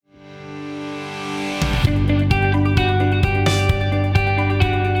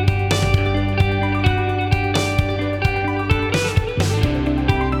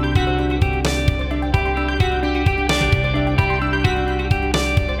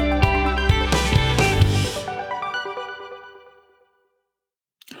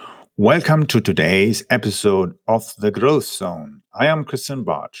Welcome to today's episode of The Growth Zone. I am Christian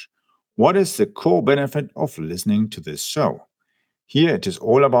Bartsch. What is the core benefit of listening to this show? Here it is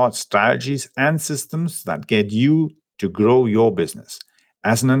all about strategies and systems that get you to grow your business.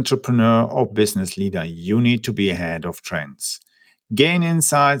 As an entrepreneur or business leader, you need to be ahead of trends. Gain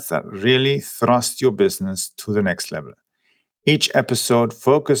insights that really thrust your business to the next level. Each episode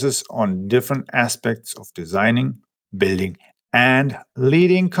focuses on different aspects of designing, building, and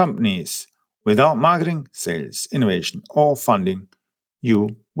leading companies. Without marketing, sales, innovation, or funding,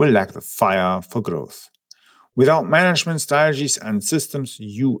 you will lack the fire for growth. Without management strategies and systems,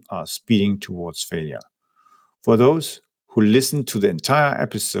 you are speeding towards failure. For those who listen to the entire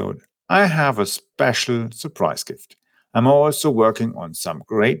episode, I have a special surprise gift. I'm also working on some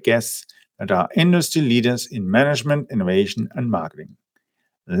great guests that are industry leaders in management, innovation, and marketing.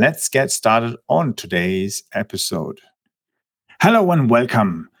 Let's get started on today's episode. Hello and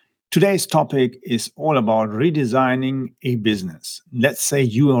welcome. Today's topic is all about redesigning a business. Let's say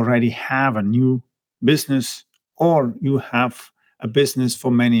you already have a new business or you have a business for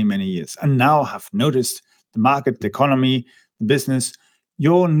many, many years and now have noticed the market, the economy, the business,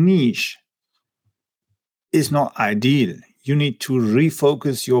 your niche is not ideal. You need to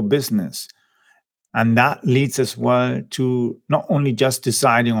refocus your business. And that leads as well to not only just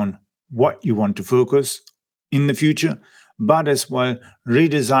deciding on what you want to focus in the future, but as well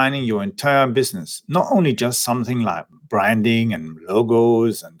redesigning your entire business. Not only just something like branding and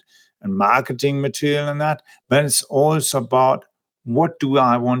logos and marketing material and that, but it's also about what do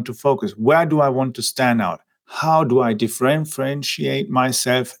I want to focus? Where do I want to stand out? How do I differentiate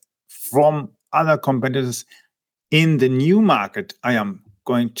myself from other competitors in the new market I am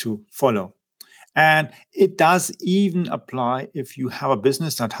going to follow? And it does even apply if you have a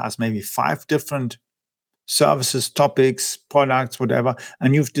business that has maybe 5 different services, topics, products, whatever,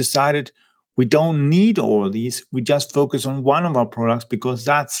 and you've decided we don't need all of these. We just focus on one of our products because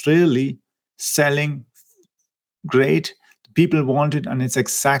that's really selling great. People want it, and it's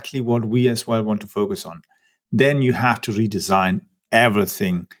exactly what we as well want to focus on. Then you have to redesign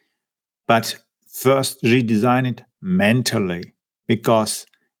everything. But first, redesign it mentally because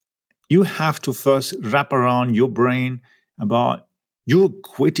you have to first wrap around your brain about you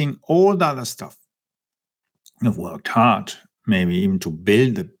quitting all the other stuff. You've worked hard, maybe even to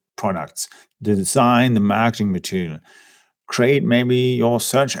build the products, the design, the marketing material, create maybe your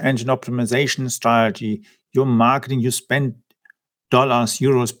search engine optimization strategy, your marketing, you spend dollars,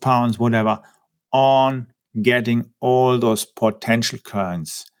 euros, pounds, whatever, on getting all those potential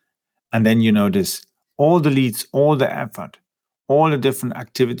clients. And then you notice all the leads, all the effort, all the different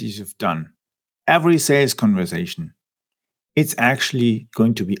activities you've done, every sales conversation, it's actually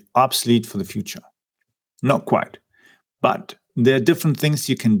going to be obsolete for the future. Not quite. But there are different things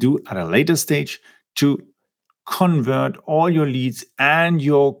you can do at a later stage to convert all your leads and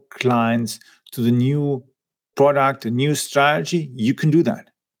your clients to the new product, a new strategy. You can do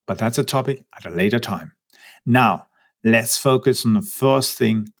that. But that's a topic at a later time. Now, let's focus on the first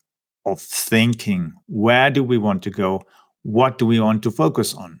thing of thinking. Where do we want to go? What do we want to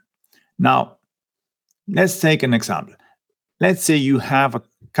focus on? Now, let's take an example. Let's say you have a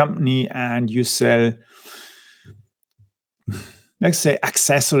company and you sell, let's say,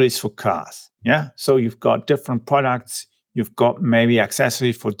 accessories for cars. Yeah. So you've got different products, you've got maybe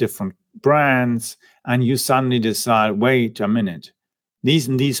accessories for different brands, and you suddenly decide, wait a minute,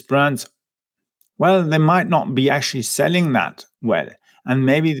 these brands, well, they might not be actually selling that well. And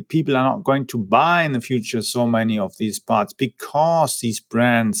maybe the people are not going to buy in the future so many of these parts because these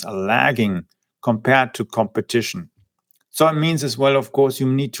brands are lagging compared to competition. So it means as well, of course, you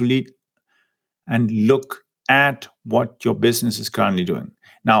need to lead and look at what your business is currently doing.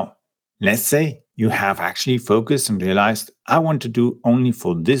 Now, let's say you have actually focused and realized, I want to do only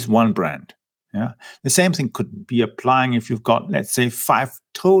for this one brand. Yeah. The same thing could be applying if you've got, let's say, 5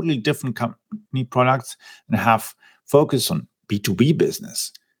 totally different company products and have focus on B2B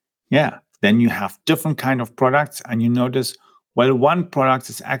business. Yeah. Then you have different kind of products and you notice, well, one product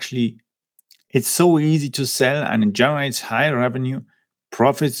is actually, it's so easy to sell and it generates high revenue.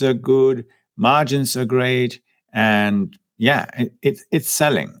 Profits are good, margins are great, and yeah, it's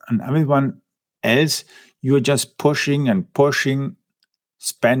selling. And everyone else, you're just pushing and pushing,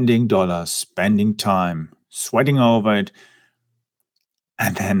 spending dollars, spending time, sweating over it,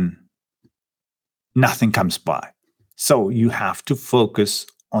 and then nothing comes by. So you have to focus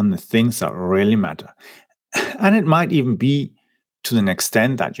on the things that really matter. And it might even be to an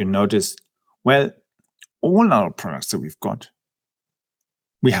extent that you notice, well, all our products that we've got,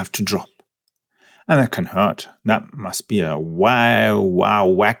 we have to drop. And that can hurt. That must be a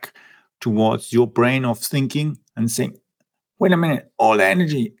whack towards your brain of thinking and saying, wait a minute, all the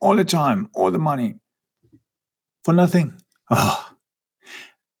energy, all the time, all the money for nothing. Oh.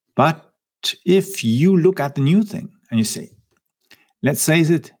 But if you look at the new thing and you say, let's face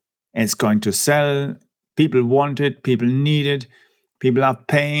it, it's going to sell, people want it, people need it, people are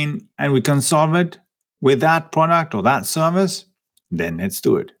paying, and we can solve it with that product or that service, then let's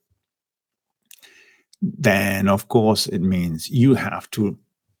do it. Then, of course, it means you have to,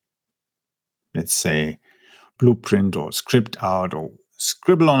 let's say, blueprint or script out or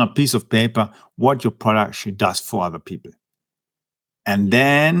scribble on a piece of paper what your product actually does for other people. And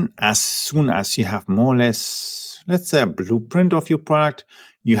then as soon as you have more or less, let's say, a blueprint of your product,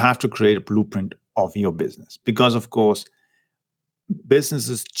 you have to create a blueprint of your business. Because, of course,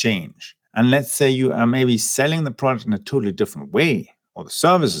 businesses change. And let's say you are maybe selling the product in a totally different way, or the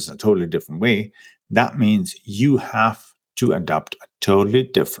services in a totally different way. That means you have to adopt a totally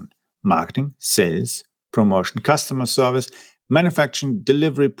different marketing, sales, promotion, customer service, manufacturing,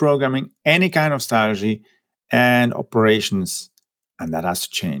 delivery, programming, any kind of strategy and operations. And that has to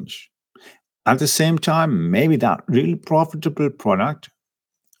change. At the same time, maybe that really profitable product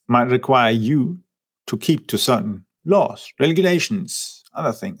might require you to keep to certain laws, regulations,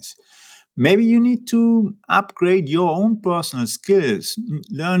 other things. Maybe you need to upgrade your own personal skills,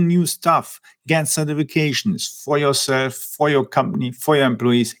 learn new stuff, get certifications for yourself, for your company, for your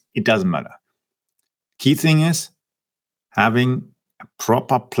employees. It doesn't matter. Key thing is having a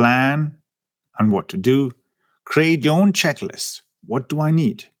proper plan on what to do. Create your own checklist. What do I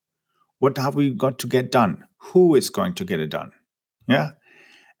need? What have we got to get done? Who is going to get it done? Yeah.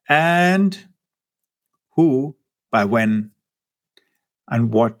 And who, by when,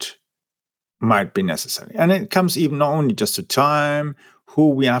 and what might be necessary. And it comes even not only just to time, who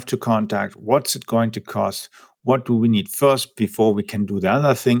we have to contact, what's it going to cost, what do we need first before we can do the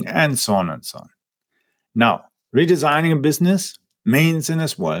other thing, and so on and so on. Now, redesigning a business means in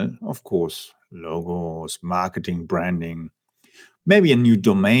as well, of course, logos, marketing, branding, maybe a new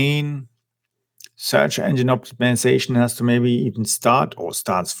domain. Search engine optimization has to maybe even start or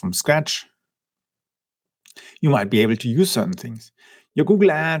starts from scratch. You might be able to use certain things. Your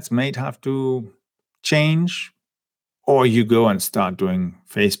Google Ads might have to change, or you go and start doing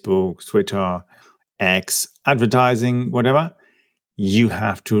Facebook, Twitter, X, advertising, whatever. You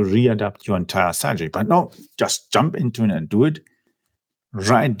have to readapt your entire strategy. But no, just jump into it and do it.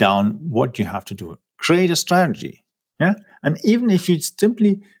 Write down what you have to do. Create a strategy. Yeah. And even if you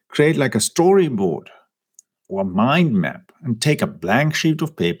simply create like a storyboard or a mind map and take a blank sheet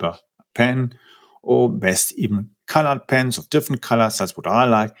of paper, a pen, or best even colored pens of different colors, that's what I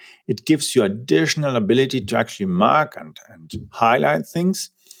like. It gives you additional ability to actually mark and highlight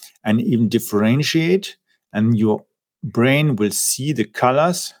things and even differentiate. And your brain will see the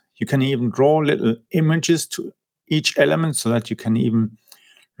colors. You can even draw little images to each element so that you can even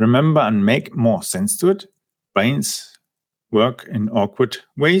remember and make more sense to it. Brains work in awkward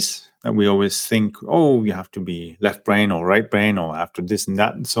ways that we always think, oh, you have to be left brain or right brain or after this and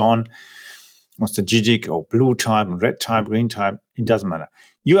that and so on. What's the strategic or blue type and red type, green type? It doesn't matter.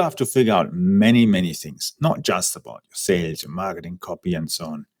 You have to figure out many, many things, not just about your sales, your marketing, copy, and so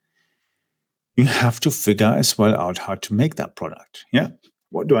on. You have to figure as well out how to make that product. Yeah.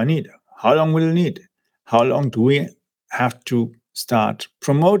 What do I need? How long will I need? How long do we have to start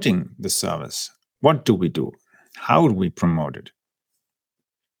promoting the service? What do we do? How do we promote it?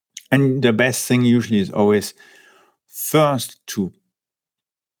 And the best thing usually is always first to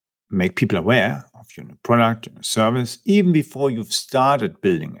make people aware of your new product, your new service, even before you've started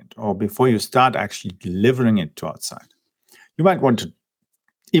building it or before you start actually delivering it to outside. You might want to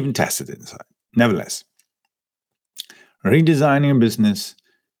even test it inside. Nevertheless, redesigning a business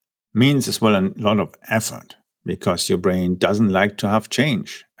means as well a lot of effort because your brain doesn't like to have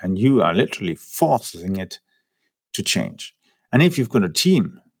change and you are literally forcing it to change. And if you've got a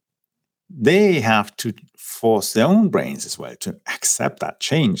team, they have to force their own brains as well to accept that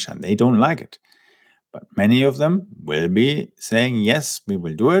change and they don't like it. But many of them will be saying, yes, we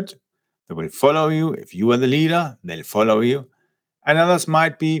will do it. They will follow you. If you are the leader, they'll follow you. And others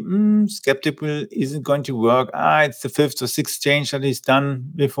might be skeptical, isn't going to work. It's the fifth or sixth change that he's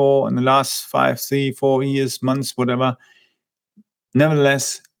done before in the last 5, 3, 4 years, months, whatever.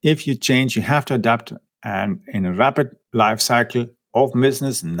 Nevertheless, if you change, you have to adapt. And in a rapid life cycle of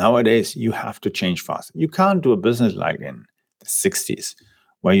business nowadays, you have to change fast. You can't do a business like in the 60s,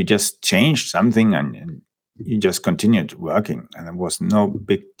 where you just changed something and you just continued working and there was no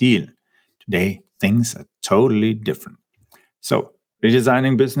big deal. Today, things are totally different. So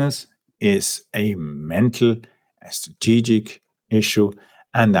redesigning business is a mental, a strategic issue,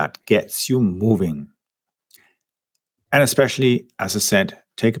 and that gets you moving. And especially, as I said,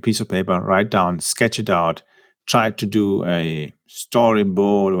 take a piece of paper, write down, sketch it out, try to do a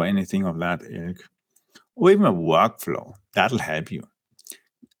storyboard or anything of that ilk, or even a workflow. That'll help you.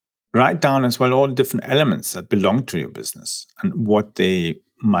 Write down as well all the different elements that belong to your business and what they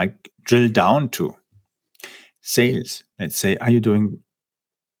might drill down to. Sales, let's say, are you doing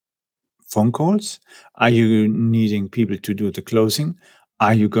phone calls? Are you needing people to do the closing?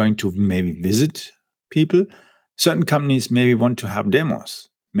 Are you going to maybe visit people? Certain companies maybe want to have demos.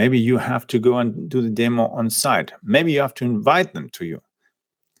 Maybe you have to go and do the demo on site. Maybe you have to invite them to you.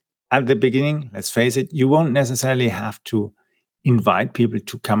 At the beginning, let's face it, you won't necessarily have to invite people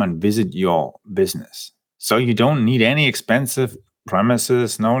to come and visit your business. So you don't need any expensive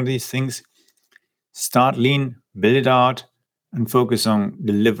premises and all these things. Start lean, build it out, and focus on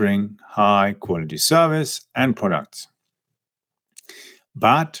delivering high quality service and products.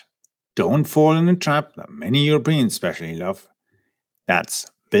 But don't fall in a trap that many Europeans especially love. That's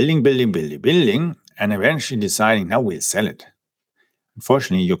building, building, building, building, and eventually deciding now we'll sell it.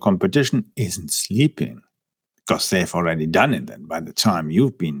 Unfortunately, your competition isn't sleeping because they've already done it. And by the time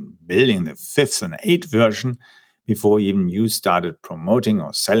you've been building the fifth and eighth version before even you started promoting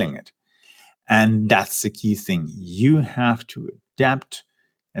or selling it. And that's the key thing. You have to adapt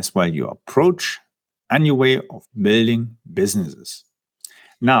as well your approach and your way of building businesses.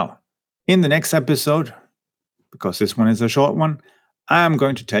 Now, in the next episode, because this one is a short one, I'm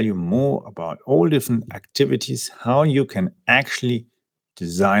going to tell you more about all different activities, how you can actually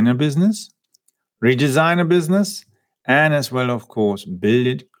design a business, redesign a business, and as well, of course, build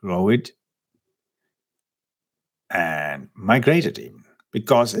it, grow it, and migrate it even.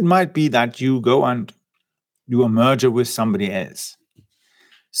 Because it might be that you go and do a merger with somebody else.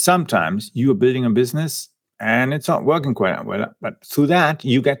 Sometimes you are building a business and it's not working quite well, but through that,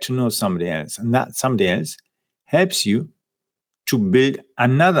 you get to know somebody else, and that somebody else helps you to build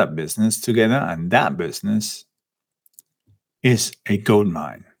another business together, and that business is a gold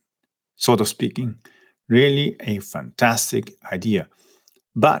mine, sort of speaking. Really a fantastic idea.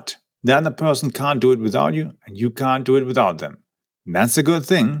 But the other person can't do it without you, and you can't do it without them. And that's a good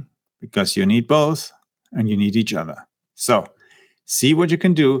thing because you need both and you need each other. So see what you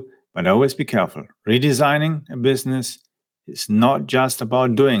can do, but always be careful. Redesigning a business is not just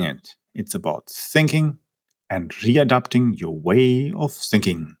about doing it, it's about thinking and readapting your way of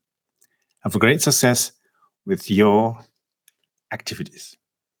thinking. Have a great success with your activities.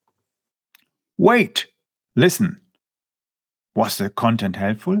 Wait, listen. Was the content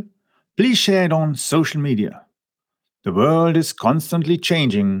helpful? Please share it on social media. The world is constantly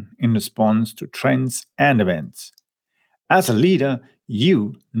changing in response to trends and events. As a leader,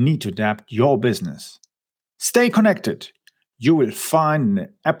 you need to adapt your business. Stay connected. You will find in the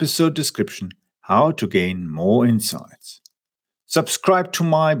episode description how to gain more insights. Subscribe to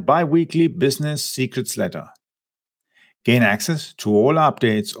my bi-weekly business secrets letter. Gain access to all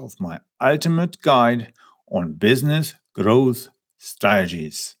updates of my ultimate guide on business growth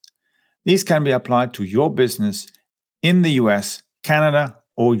strategies. These can be applied to your business in the US, Canada,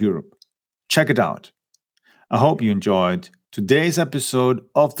 or Europe. Check it out. I hope you enjoyed today's episode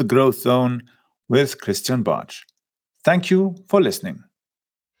of The Growth Zone with Christian Bartsch. Thank you for listening.